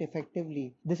for it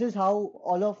effectively. This is how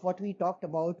all of what we talked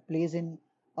about plays in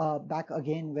back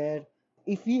again, where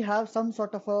if we have some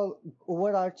sort of a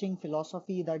overarching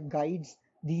philosophy that guides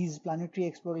these planetary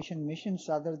exploration missions,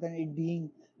 rather than it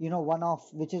being,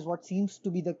 one-off, which is what seems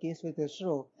to be the case with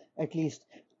ISRO, at least,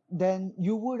 then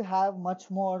you would have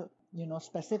much more,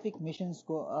 specific missions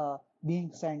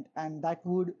being sent, and that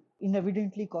would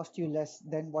inevitably cost you less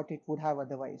than what it would have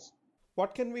otherwise.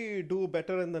 What can we do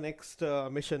better in the next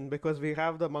mission? Because we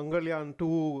have the Mangalyaan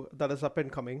 2 that is up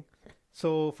and coming.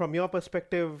 So from your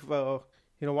perspective,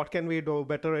 what can we do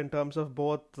better in terms of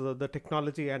both the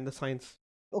technology and the science?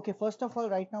 Okay, first of all,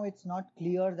 right now it's not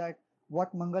clear that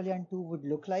what Mangalyaan 2 would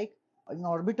look like. An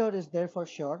orbiter is there for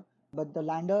sure, but the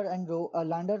lander and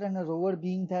a rover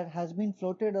being there has been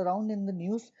floated around in the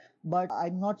news, but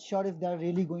I'm not sure if they're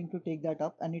really going to take that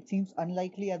up, and it seems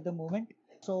unlikely at the moment.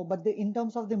 So, but in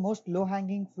terms of the most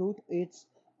low-hanging fruit, it's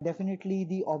definitely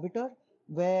the orbiter,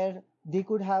 where they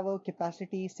could have a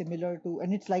capacity similar to,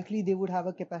 and it's likely they would have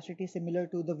a capacity similar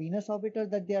to the Venus orbiter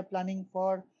that they are planning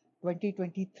for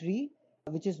 2023,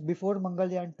 which is before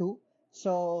Mangalyaan 2.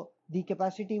 So the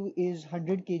capacity is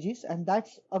 100 kgs, and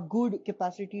that's a good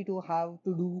capacity to have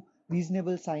to do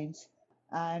reasonable science.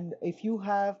 And if you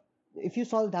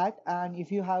solve that, and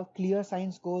if you have clear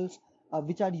science goals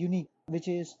which are unique, which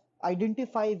is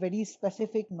identify very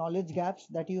specific knowledge gaps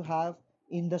that you have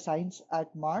in the science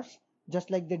at Mars,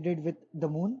 just like they did with the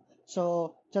moon.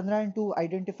 So Chandrayaan 2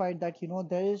 identified that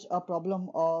there is a problem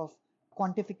of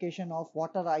quantification of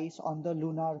water ice on the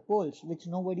lunar poles, which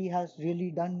nobody has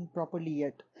really done properly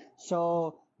yet.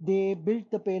 So they built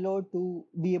the payload to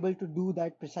be able to do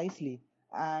that precisely.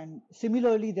 And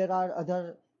similarly, there are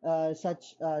other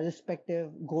such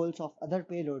respective goals of other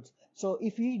payloads. So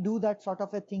if we do that sort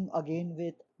of a thing again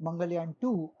with Mangalyaan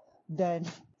 2, then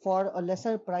for a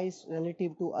lesser price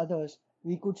relative to others,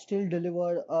 we could still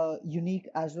deliver a unique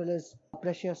as well as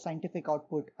precious scientific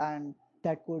output, and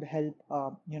that could help,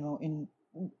 in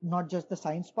not just the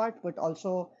science part, but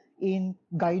also in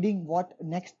guiding what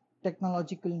next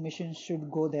technological missions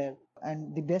should go there.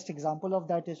 And the best example of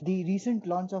that is the recent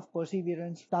launch of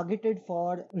Perseverance, targeted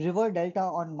for river delta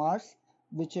on Mars,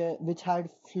 which had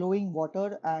flowing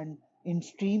water and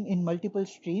in multiple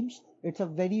streams. It's a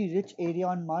very rich area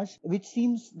on Mars, which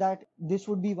seems that this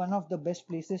would be one of the best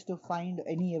places to find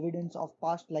any evidence of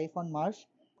past life on Mars.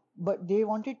 But they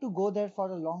wanted to go there for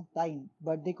a long time,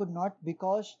 but they could not,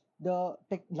 because the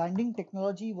landing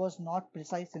technology was not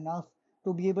precise enough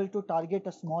to be able to target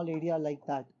a small area like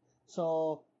that.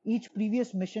 So each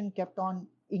previous mission kept on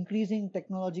increasing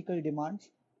technological demands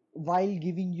while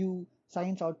giving you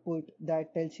science output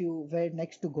that tells you where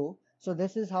next to go. So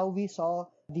this is how we saw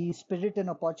the Spirit and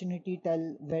Opportunity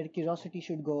tell where Curiosity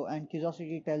should go, and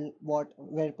Curiosity tell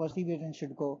where Perseverance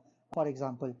should go, for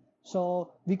example.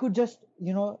 So we could just,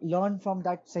 learn from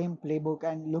that same playbook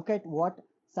and look at what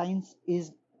science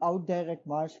is out there at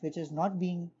Mars, which is not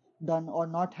being done, or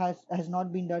has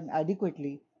not been done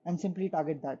adequately, and simply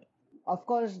target that. Of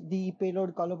course, the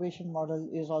payload collaboration model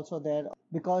is also there,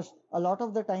 because a lot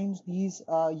of the times these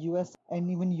US and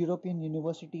even European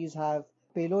universities have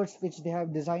payloads which they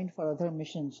have designed for other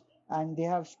missions, and they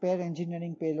have spare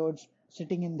engineering payloads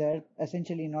sitting in there,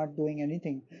 essentially not doing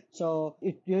anything. So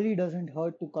it really doesn't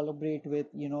hurt to collaborate with,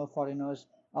 foreigners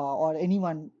or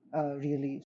anyone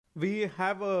really. We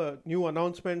have a new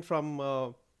announcement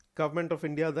from Government of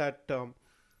India that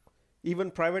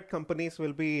even private companies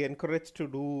will be encouraged to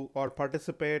do or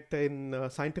participate in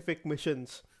scientific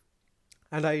missions.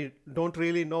 And I don't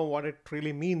really know what it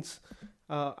really means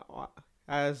uh,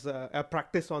 as a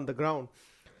practice on the ground.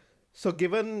 So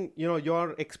given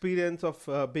your experience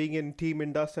of being in Team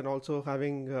Indus and also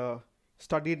having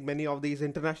studied many of these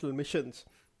international missions,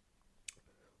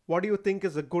 what do you think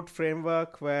is a good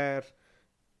framework where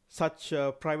such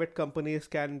private companies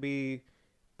can be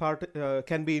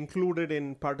included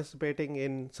in participating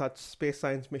in such space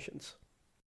science missions?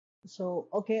 So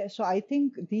I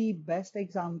think the best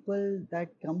example that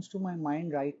comes to my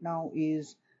mind right now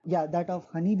is, yeah, that of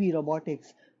Honeybee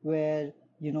Robotics, where,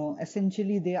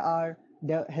 essentially they're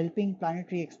helping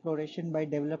planetary exploration by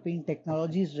developing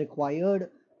technologies required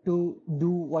to do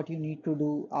what you need to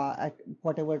do at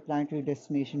whatever planetary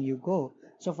destination you go.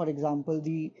 So, for example,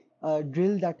 the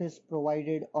drill that is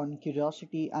provided on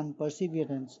Curiosity and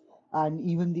Perseverance, and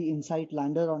even the InSight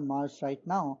lander on Mars right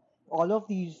now, all of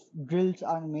these drills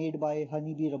are made by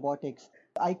Honeybee Robotics.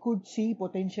 I could see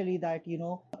potentially that,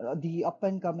 the up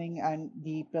and coming and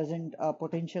the present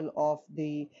potential of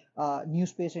the New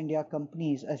Space India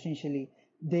companies, essentially,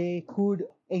 they could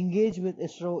engage with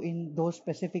ISRO in those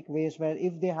specific ways where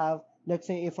if they have, let's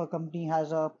say, if a company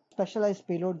has a specialized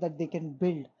payload that they can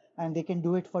build and they can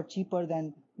do it for cheaper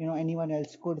than anyone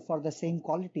else could for the same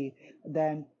quality,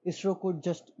 then ISRO could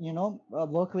just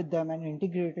work with them and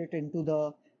integrate it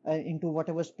into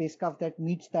whatever spacecraft that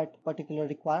meets that particular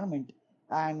requirement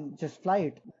and just fly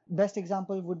it. Best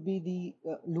example would be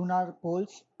the lunar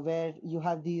poles, where you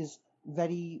have these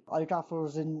very ultra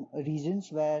frozen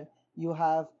regions where you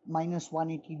have minus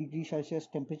 180 degrees Celsius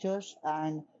temperatures,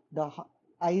 and the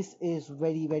ice is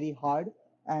very, very hard,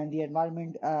 and the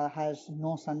environment has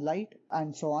no sunlight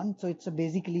and so on. So it's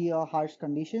basically a harsh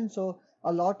condition. So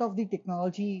a lot of the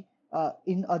technology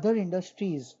in other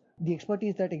industries, the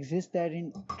expertise that exists there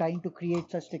in trying to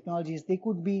create such technologies, they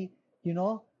could be,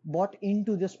 brought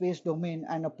into the space domain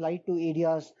and applied to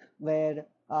areas where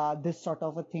this sort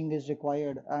of a thing is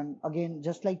required. And again,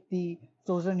 just like the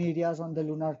frozen areas on the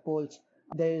lunar poles,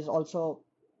 there is also,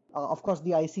 of course,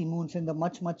 the icy moons in the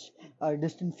much, much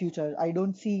distant future. I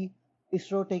don't see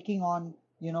ISRO taking on,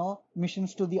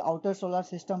 missions to the outer solar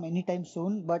system anytime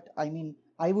soon. But I mean,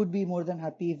 I would be more than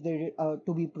happy if they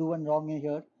to be proven wrong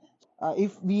here.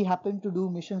 If we happen to do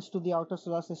missions to the outer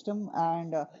solar system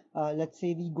and let's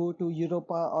say we go to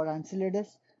Europa or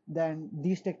Enceladus, then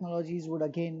these technologies would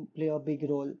again play a big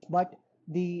role. But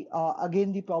the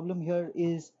again, the problem here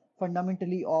is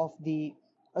fundamentally of the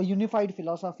a unified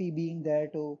philosophy being there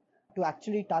to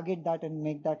actually target that and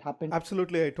make that happen.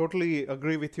 Absolutely, I totally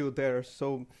agree with you there.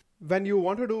 So when you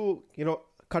want to do,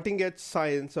 cutting edge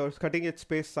science or cutting edge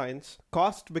space science,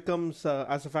 cost becomes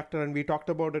as a factor, and we talked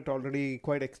about it already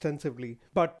quite extensively.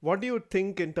 But what do you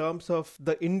think in terms of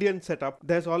the Indian setup?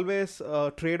 There's always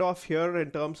a trade off here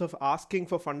in terms of asking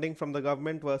for funding from the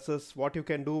government versus what you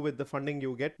can do with the funding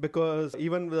you get, because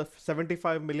even the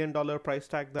 $75 million price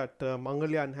tag that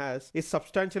Mangalyaan has is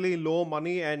substantially low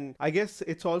money, and I guess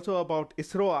it's also about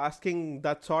ISRO asking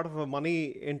that sort of a money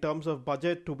in terms of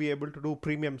budget to be able to do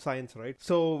premium science, right?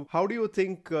 So how do you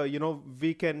think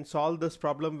we can solve this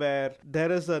problem where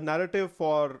there is a narrative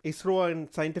for ISRO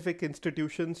and scientific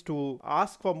institutions to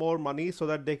ask for more money so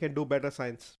that they can do better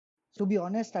science? To be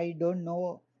honest, I don't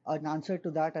know an answer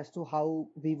to that as to how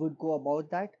we would go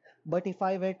about that. But if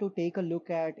I were to take a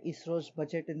look at ISRO's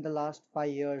budget in the last 5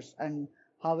 years and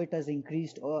how it has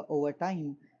increased over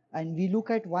time, and we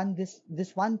look at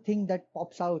this one thing that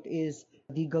pops out is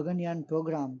the Gaganyaan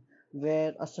program,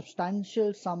 where a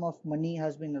substantial sum of money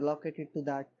has been allocated to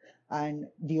that, and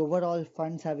the overall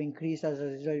funds have increased as a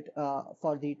result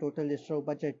for the total ISRO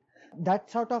budget. That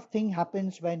sort of thing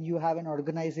happens when you have an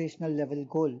organizational level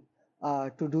goal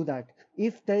to do that.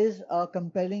 If there is a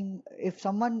compelling, if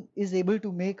someone is able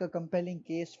to make a compelling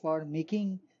case for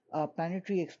making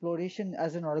planetary exploration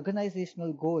as an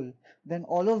organizational goal, then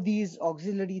all of these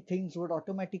auxiliary things would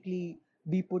automatically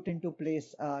be put into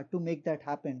place to make that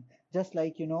happen. Just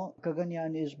like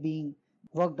Gaganyaan is being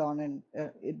worked on,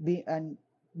 and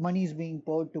money is being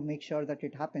poured to make sure that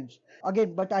it happens.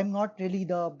 Again, but I'm not really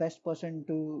the best person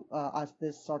to ask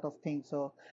this sort of thing.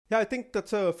 So Yeah, I think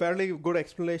that's a fairly good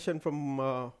explanation from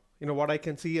what I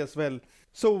can see as well.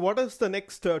 So what is the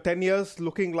next 10 years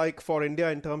looking like for India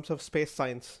in terms of space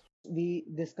science? we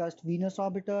discussed Venus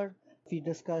orbiter, we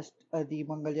discussed the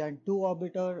Mangalyaan 2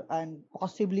 orbiter, and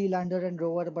possibly lander and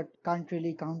rover, but can't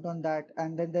really count on that.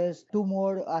 And then there's two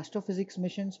more astrophysics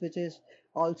missions, which is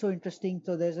also interesting.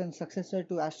 So there's a successor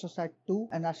to Astrosat 2,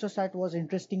 and Astrosat was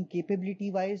interesting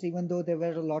capability wise, even though there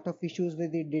were a lot of issues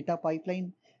with the data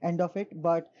pipeline end of it.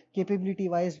 But capability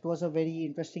wise, it was a very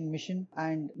interesting mission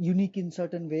and unique in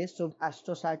certain ways. So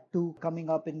Astrosat 2 coming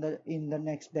up in the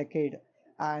next decade.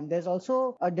 And there's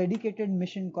also a dedicated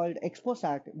mission called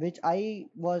ExpoSat, which I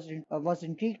was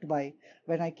intrigued by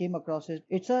when I came across it.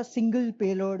 It's a single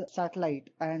payload satellite,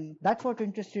 and that's what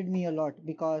interested me a lot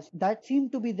because that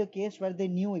seemed to be the case where they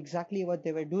knew exactly what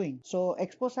they were doing. So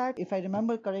ExpoSat, if I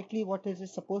remember correctly, what it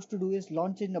is supposed to do is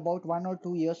launch in about 1 or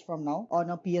 2 years from now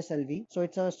on a PSLV. So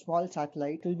it's a small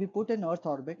satellite. It will be put in Earth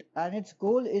orbit, and its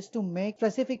goal is to make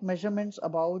specific measurements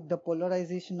about the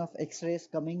polarization of X-rays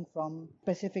coming from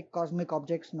specific cosmic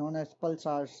objects known as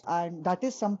pulsars. And that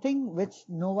is something which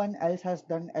no one else has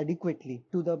done adequately,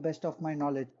 to the best of my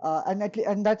knowledge.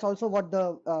 And that's also what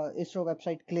the ISRO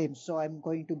website claims. So I'm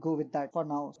going to go with that for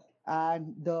now.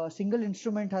 And the single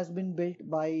instrument has been built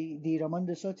by the Raman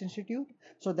Research Institute.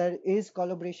 So there is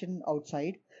collaboration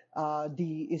outside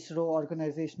the ISRO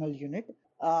organizational unit.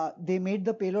 They made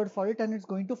the payload for it and it's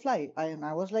going to fly. And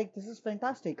I was like, this is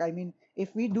fantastic. I mean,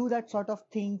 if we do that sort of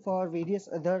thing for various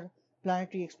other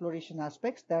planetary exploration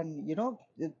aspects, then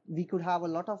we could have a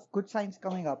lot of good science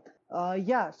coming up.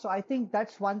 Yeah, so I think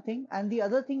that's one thing. And the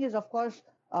other thing is, of course,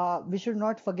 we should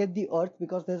not forget the Earth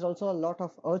because there's also a lot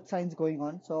of Earth science going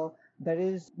on. So there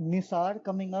is NISAR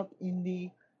coming up in the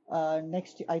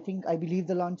I believe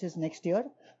the launch is next year,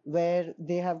 where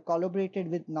they have collaborated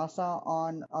with NASA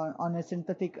on a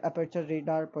synthetic aperture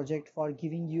radar project for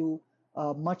giving you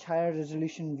much higher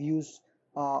resolution views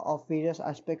of various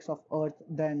aspects of Earth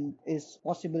than is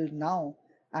possible now.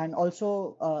 And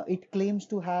also, it claims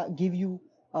to give you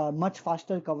much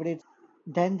faster coverage.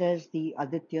 Then there's the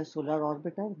Aditya Solar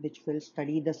Orbiter, which will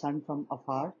study the sun from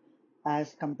afar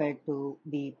as compared to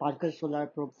the Parker Solar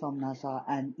Probe from NASA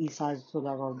and ESA's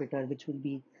Solar Orbiter, which will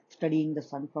be studying the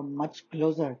sun from much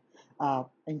closer.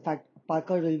 In fact,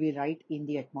 Parker will be right in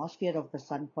the atmosphere of the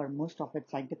sun for most of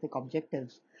its scientific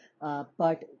objectives.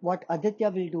 But what Aditya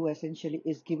will do essentially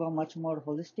is give a much more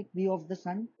holistic view of the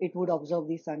sun. It would observe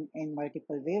the sun in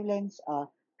multiple wavelengths,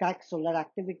 track solar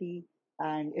activity,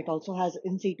 and it also has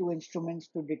in situ instruments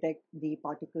to detect the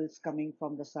particles coming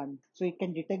from the sun. So it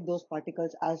can detect those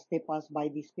particles as they pass by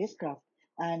the spacecraft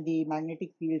and the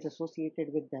magnetic fields associated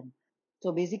with them.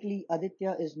 So basically,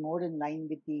 Aditya is more in line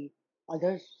with the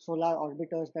other solar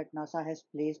orbiters that NASA has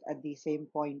placed at the same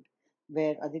point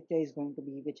where Aditya is going to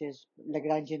be, which is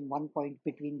Lagrangian 1 point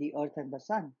between the Earth and the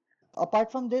Sun.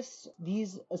 Apart from these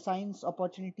science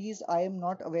opportunities, I am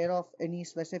not aware of any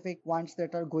specific ones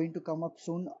that are going to come up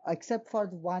soon, except for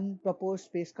the one proposed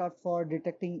spacecraft for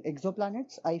detecting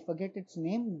exoplanets. I forget its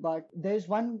name, but there is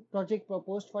one project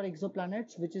proposed for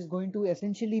exoplanets, which is going to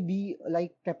essentially be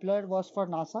like Kepler was for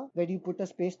NASA, where you put a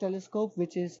space telescope,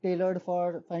 which is tailored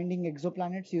for finding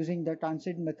exoplanets using the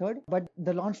transit method. But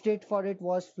the launch date for it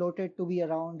was floated to be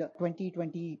around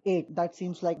 2028. That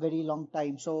seems like very long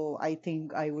time. So I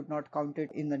think I would not count it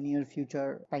in the near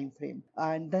future time frame.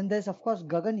 And then there's of course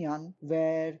Gaganyaan,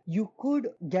 where you could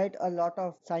get a lot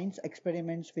of science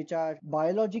experiments which are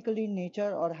biological in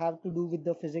nature or have to do with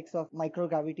the physics of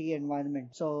microgravity environment.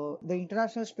 So the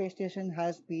International Space Station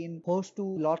has been host to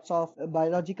lots of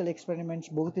biological experiments,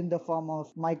 both in the form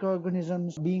of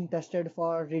microorganisms being tested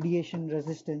for radiation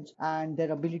resistance and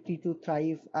their ability to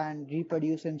thrive and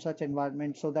reproduce in such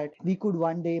environments, so that we could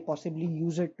one day possibly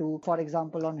use it to, for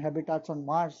example, on habitats on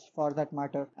Mars for that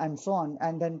matter, and so on.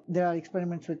 And then there are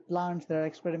experiments with plants, there are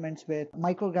experiments with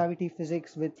microgravity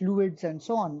physics, with fluids, and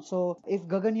so on. So if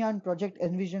Gaganyaan project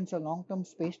envisions a long-term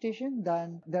space station,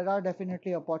 then there are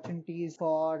definitely opportunities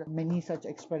for many such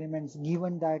experiments,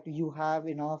 given that you have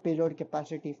enough payload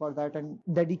capacity for that and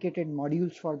dedicated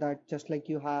modules for that, just like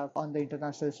you have on the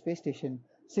International Space Station.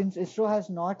 Since ISRO has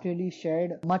not really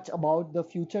shared much about the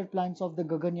future plans of the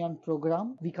Gaganyaan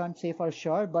program, we can't say for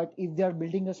sure, but if they are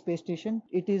building a space station,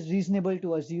 it is reasonable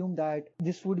to assume that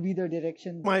this would be the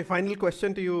direction. My final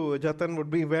question to you, Jatin, would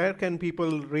be where can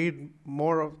people read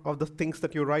more of the things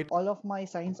that you write? All of my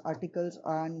science articles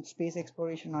and space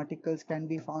exploration articles can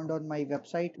be found on my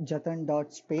website,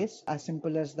 jatin.space, as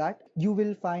simple as that. You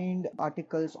will find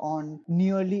articles on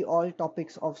nearly all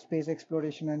topics of space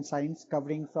exploration and science,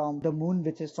 covering from the moon,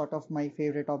 which is sort of my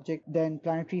favorite object, then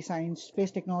planetary science, space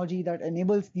technology that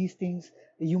enables these things,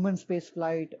 human space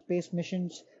flight, space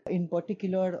missions in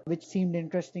particular, which seemed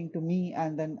interesting to me,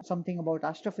 and then something about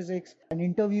astrophysics and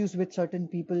interviews with certain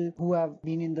people who have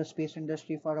been in the space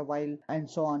industry for a while, and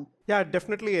so on. Yeah,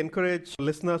 definitely encourage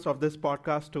listeners of this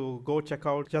podcast to go check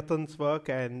out Jatin's work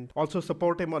and also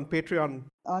support him on Patreon.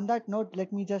 On that note,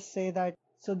 let me just say that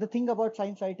so the thing about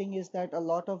science writing is that a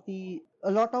lot of the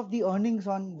earnings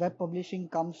on web publishing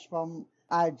comes from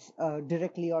ads,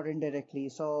 directly or indirectly.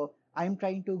 So I'm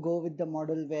trying to go with the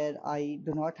model where I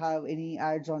do not have any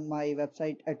ads on my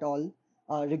website at all,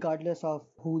 regardless of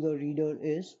who the reader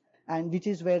is. and which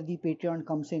is where the Patreon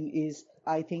comes in. Is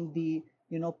I think the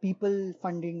people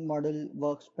funding model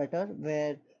works better,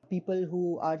 where people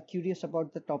who are curious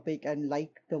about the topic and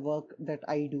like the work that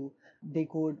I do, they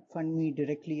could fund me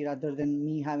directly rather than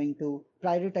me having to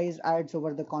prioritize ads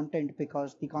over the content,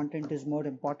 because the content is more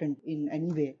important in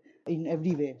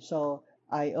every way. So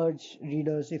I urge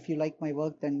readers, if you like my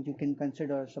work, then you can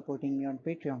consider supporting me on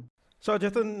Patreon. So,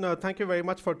 Jatin, thank you very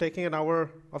much for taking an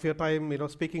hour of your time,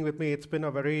 speaking with me. It's been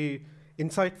a very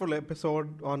insightful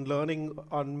episode on learning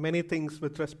on many things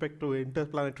with respect to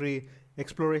interplanetary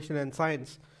exploration and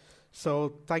science.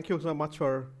 So, thank you so much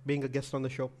for being a guest on the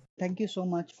show. Thank you so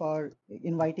much for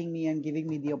inviting me and giving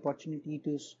me the opportunity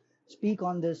to speak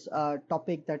on this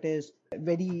topic that is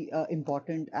very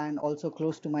important and also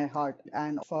close to my heart,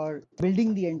 and for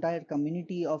building the entire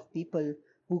community of people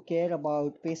who care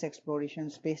about space exploration,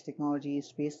 space technology,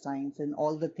 space science, and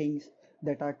all the things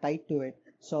that are tied to it.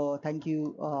 So thank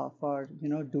you for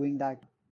doing that.